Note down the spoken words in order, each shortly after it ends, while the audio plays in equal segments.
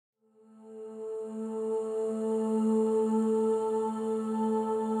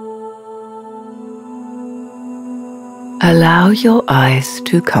Allow your eyes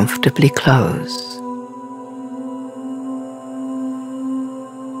to comfortably close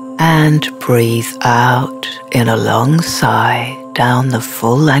and breathe out in a long sigh down the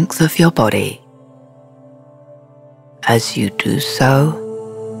full length of your body. As you do so,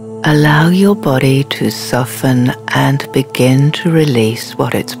 allow your body to soften and begin to release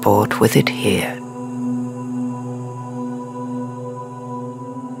what it's brought with it here.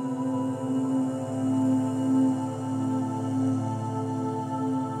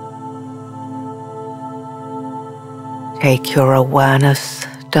 Take your awareness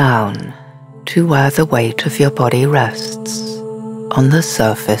down to where the weight of your body rests on the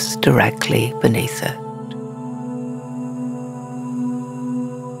surface directly beneath it.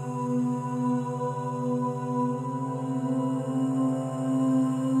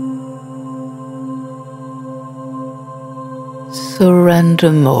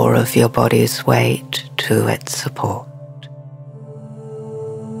 Surrender more of your body's weight to its support.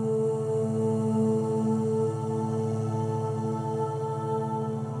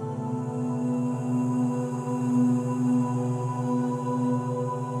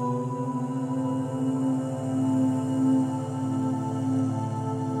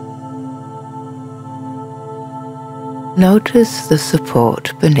 Notice the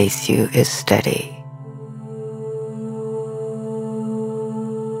support beneath you is steady.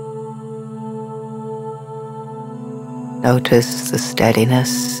 Notice the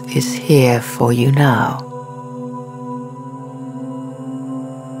steadiness is here for you now.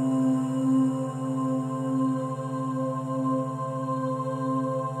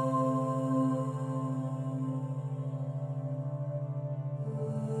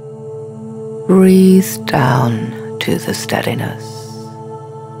 Breathe down to the steadiness.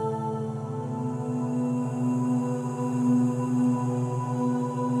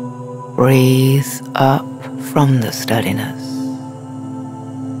 Breathe up from the steadiness.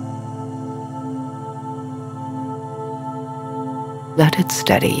 Let it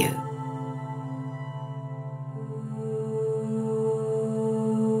steady you.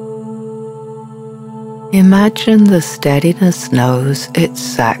 Imagine the steadiness knows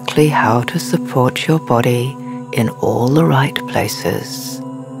exactly how to support your body in all the right places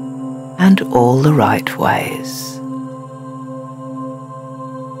and all the right ways.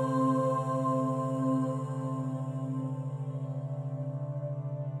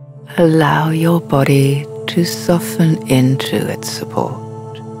 Allow your body to soften into its support.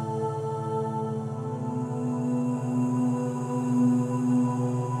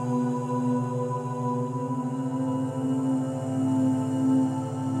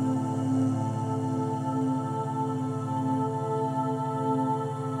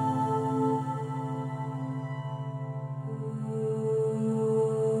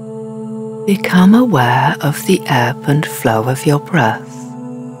 Become aware of the ebb and flow of your breath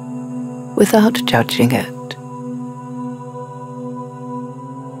without judging it.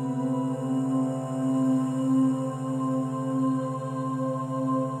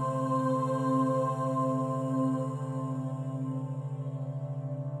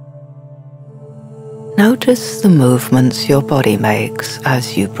 Notice the movements your body makes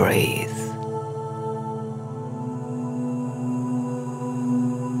as you breathe.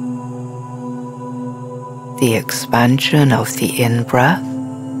 The expansion of the in-breath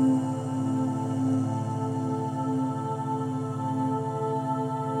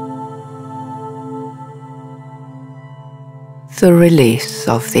the release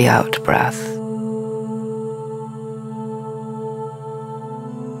of the out-breath.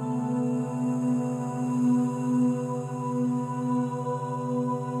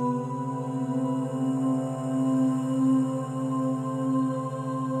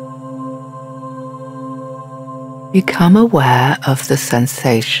 Become aware of the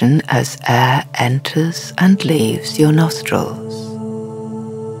sensation as air enters and leaves your nostrils.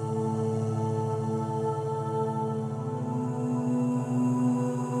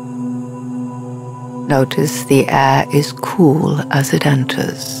 Notice the air is cool as it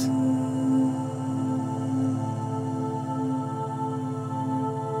enters,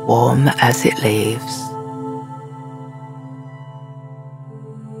 warm as it leaves.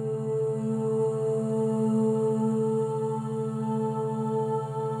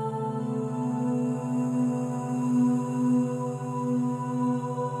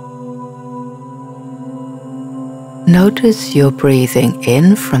 Notice you're breathing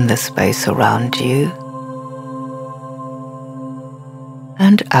in from the space around you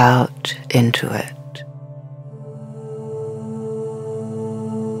and out into it.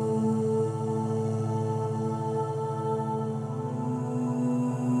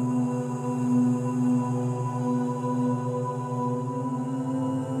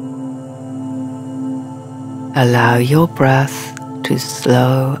 Allow your breath to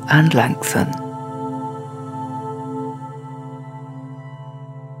slow and lengthen.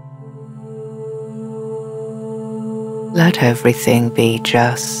 Let everything be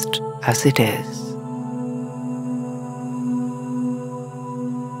just as it is.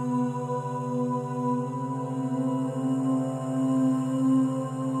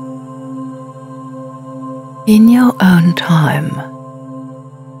 In your own time,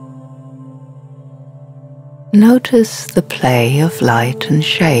 notice the play of light and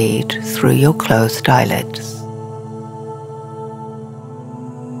shade through your closed eyelids.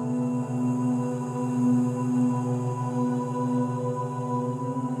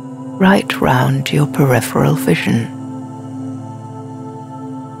 Right round your peripheral vision.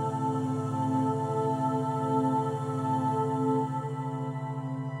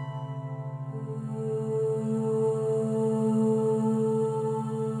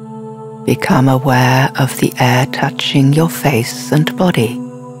 Become aware of the air touching your face and body.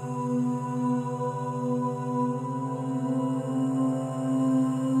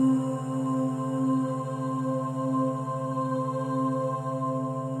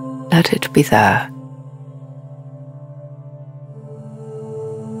 Let it be there.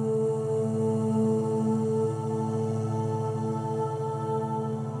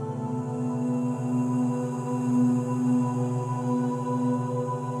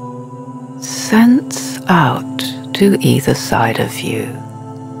 Sense out to either side of you,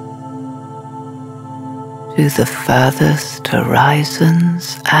 to the furthest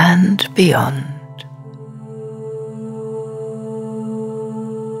horizons and beyond.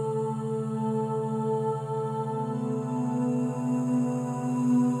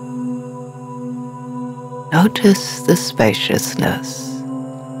 Notice the spaciousness.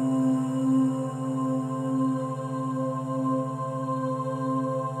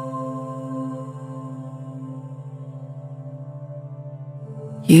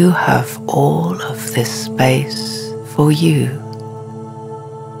 You have all of this space for you.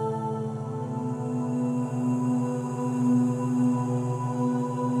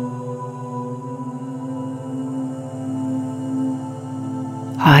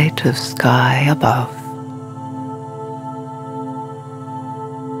 Height of sky above.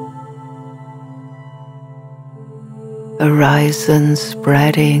 Horizon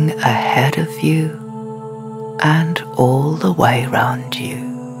spreading ahead of you and all the way round you.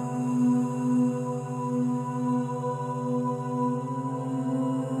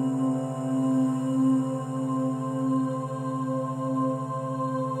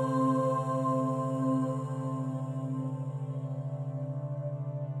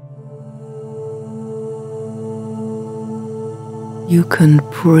 You can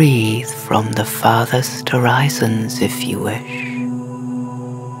breathe from the farthest horizons if you wish.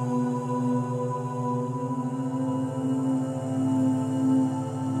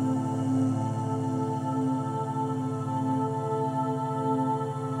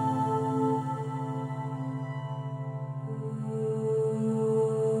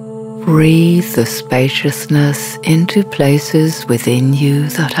 Breathe the spaciousness into places within you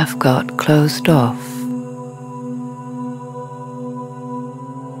that have got closed off.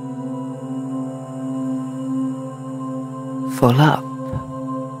 Full up.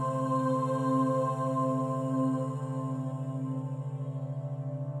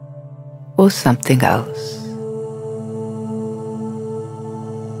 Or something else.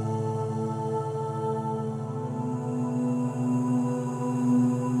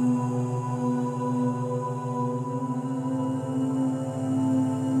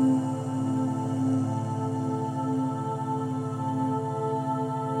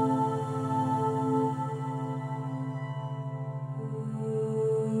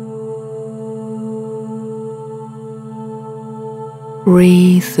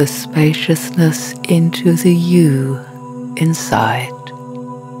 Breathe the spaciousness into the you inside.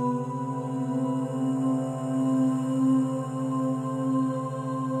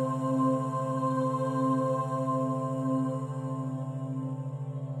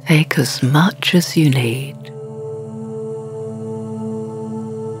 Take as much as you need.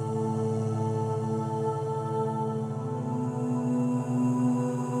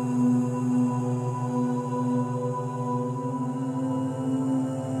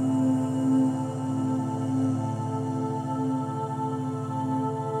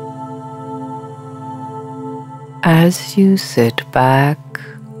 As you sit back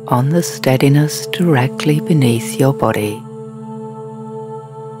on the steadiness directly beneath your body,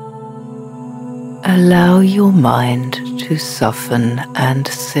 allow your mind to soften and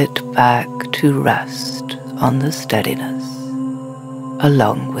sit back to rest on the steadiness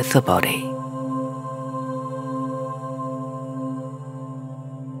along with the body.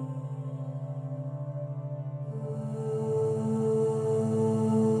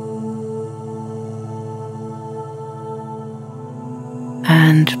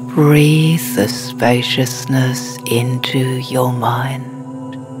 and breathe the spaciousness into your mind.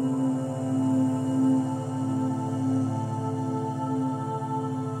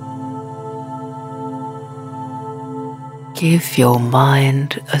 Give your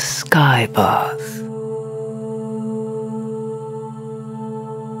mind a sky bath.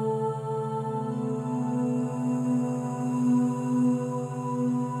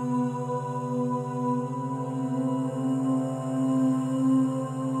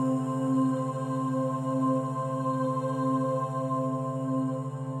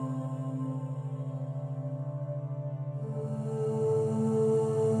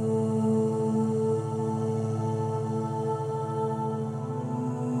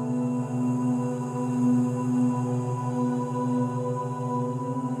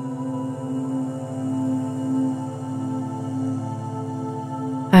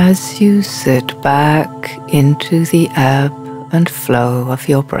 As you sit back into the ebb and flow of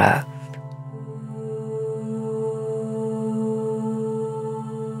your breath,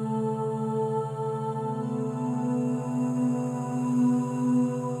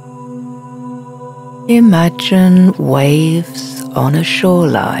 imagine waves on a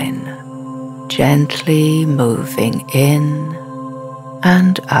shoreline, gently moving in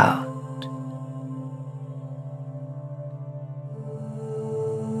and out.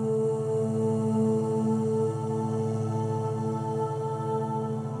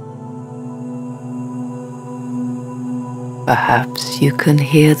 Perhaps you can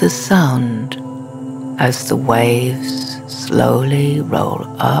hear the sound as the waves slowly roll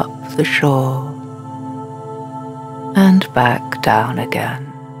up the shore and back down again.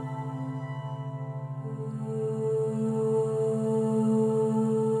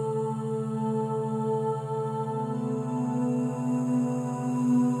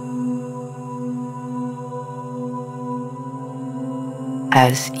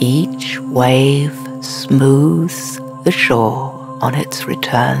 As each wave smooths the shore on its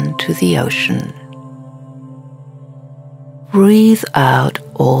return to the ocean, breathe out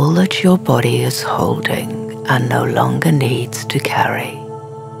all that your body is holding and no longer needs to carry.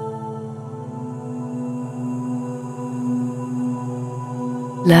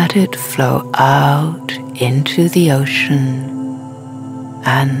 Let it flow out into the ocean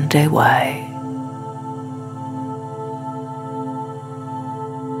and away.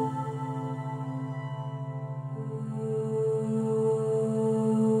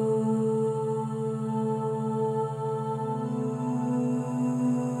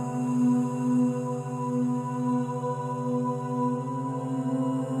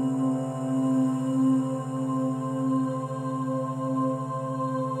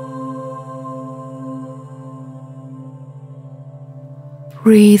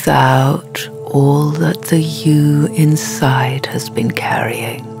 Breathe out all that the you inside has been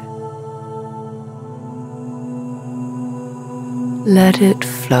carrying. Let it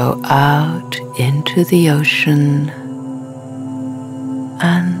flow out into the ocean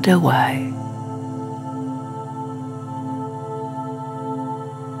and away.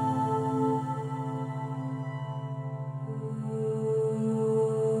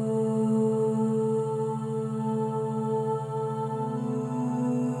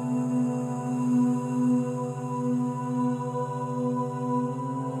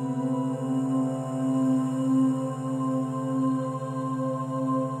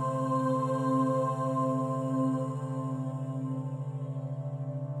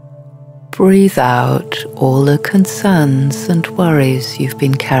 Breathe out all the concerns and worries you've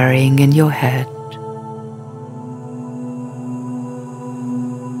been carrying in your head.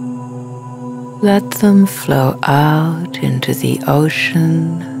 Let them flow out into the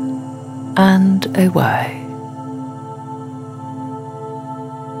ocean and away.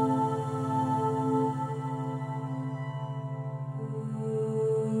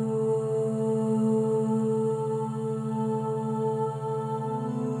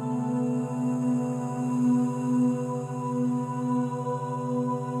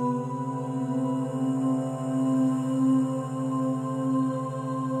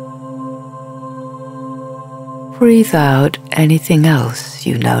 Breathe out anything else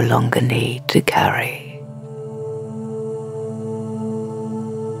you no longer need to carry.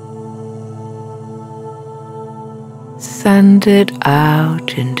 Send it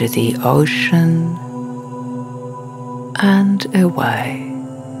out into the ocean and away.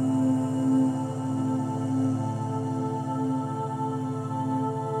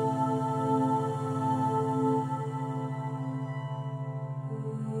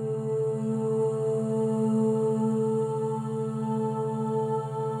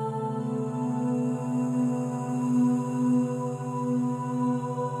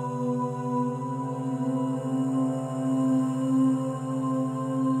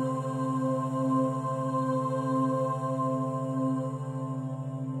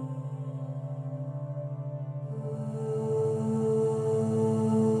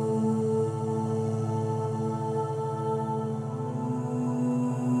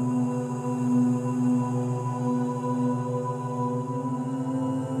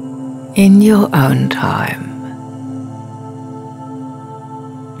 In your own time,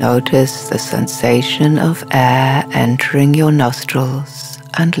 notice the sensation of air entering your nostrils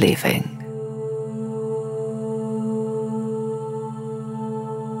and leaving.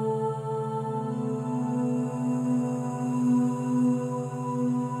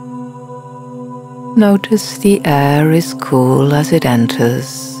 Notice the air is cool as it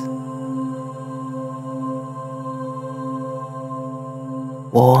enters,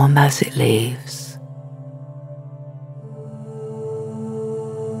 warm as it leaves.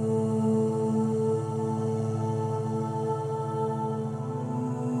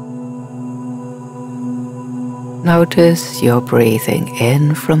 Notice you're breathing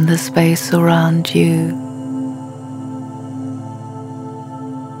in from the space around you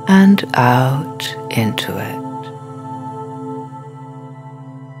and out into it.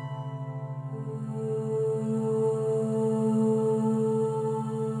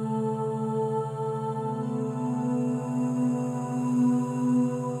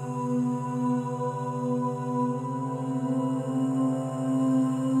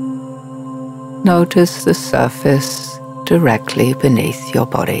 Notice the surface directly beneath your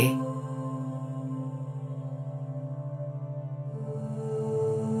body.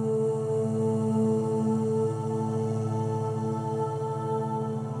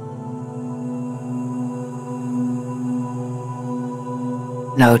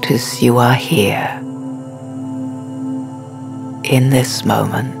 Notice you are here, in this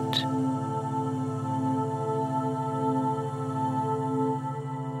moment.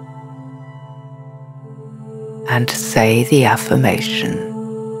 And say the affirmation,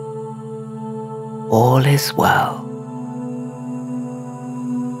 all is well.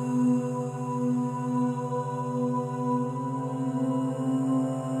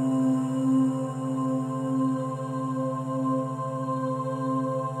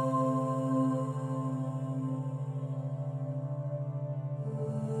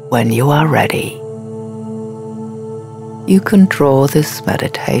 When you are ready, you can draw this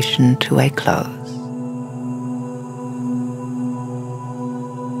meditation to a close.